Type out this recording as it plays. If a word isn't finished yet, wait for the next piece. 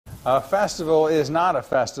A festival is not a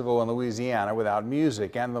festival in Louisiana without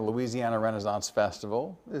music, and the Louisiana Renaissance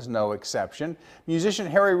Festival is no exception. Musician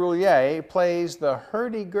Harry Roullier plays the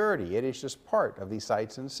Hurdy Gurdy. It is just part of the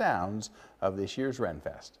sights and sounds of this year's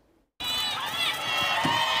Renfest.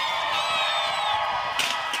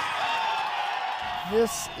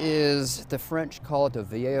 This is, the French call it a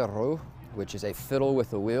vielle, which is a fiddle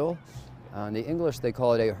with a wheel. In the English, they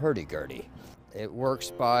call it a Hurdy Gurdy. It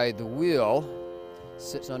works by the wheel,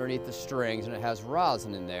 sits underneath the strings, and it has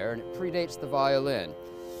rosin in there, and it predates the violin.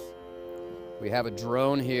 We have a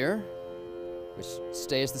drone here, which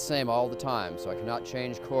stays the same all the time, so I cannot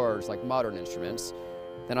change chords like modern instruments.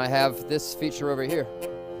 Then I have this feature over here.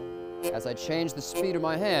 As I change the speed of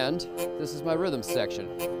my hand, this is my rhythm section.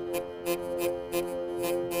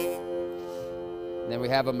 And then we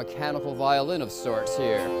have a mechanical violin of sorts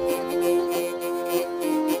here.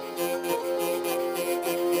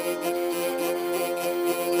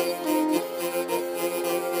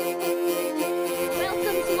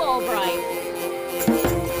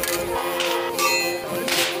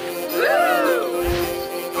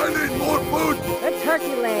 I need more food! The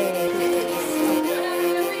turkey legs.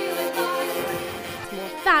 More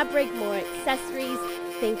fabric, more accessories.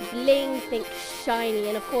 Think bling, think shiny,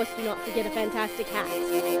 and of course do not forget a fantastic hat.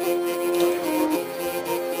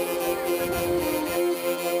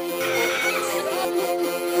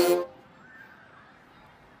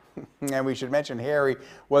 And we should mention Harry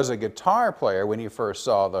was a guitar player when he first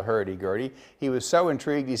saw the Hurdy Gurdy. He was so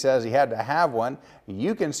intrigued, he says he had to have one.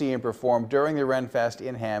 You can see him perform during the Renfest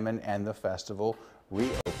in Hammond, and the festival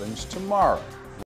reopens tomorrow.